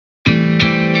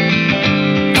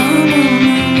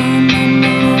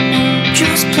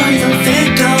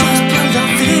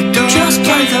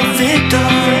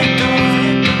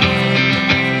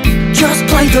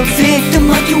the victim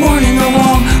like you weren't in the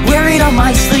wrong. Wear it on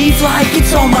my sleeve like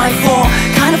it's all my fault.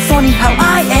 Kinda funny how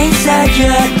I ain't sad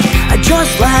yet. I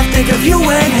just laugh, think of you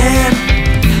and him.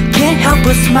 Can't help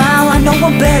but smile, I know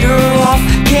I'm better off.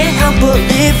 Can't help but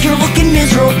live, you're looking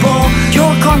miserable.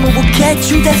 Your karma will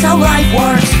catch you, that's how life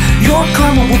works. Your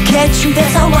karma will catch you,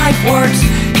 that's how life works.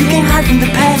 You can't hide from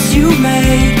the past you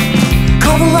made.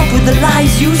 Cover up with the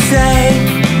lies you say.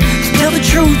 To tell the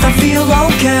truth, I feel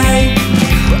okay.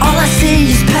 All I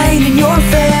see is pain in your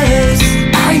face.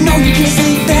 I know you can't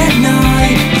sleep at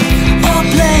night. Up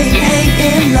late,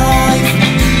 hating life.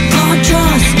 God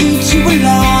just eats you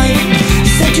alive.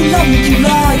 You said you love me, you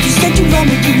lied. You said you love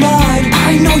me, you lied.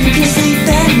 I know you can't sleep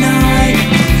at night.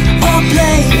 Up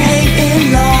late, hating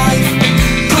life.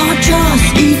 God just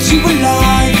eats you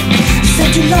alive. You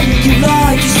said you love me, you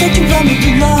lied. You said you love me,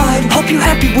 you lied. Hope you're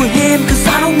happy with him, cause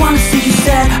I don't wanna see you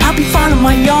sad. I'll be fine on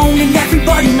my own and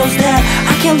everybody knows that.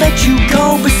 I can't let you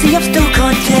go, but see I'm still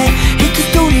content. Hit the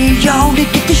studio to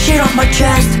get this shit off my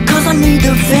chest. Cause I need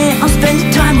a vent, I'm spending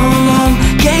time alone.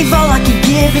 Gave all I could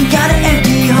give and got an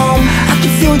empty home. I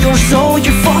can feel your soul,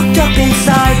 you're fucked up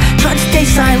inside. Tried to stay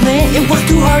silent, it was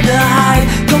too hard to hide.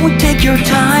 Go and take your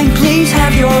time, please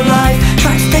have your life.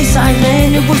 Tried to stay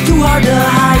silent, it was too hard to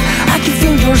hide. I can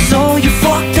feel your soul, you're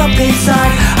fucked up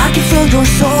inside. I can feel your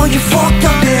soul, you're fucked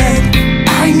up in.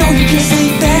 I know you can't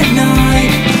sleep at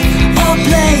night. Up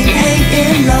late,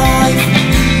 hating life.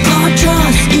 God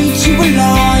just eats you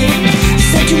alive. You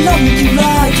said you love me, you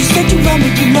lied. You said you love me,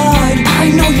 you lied. I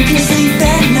know you can't sleep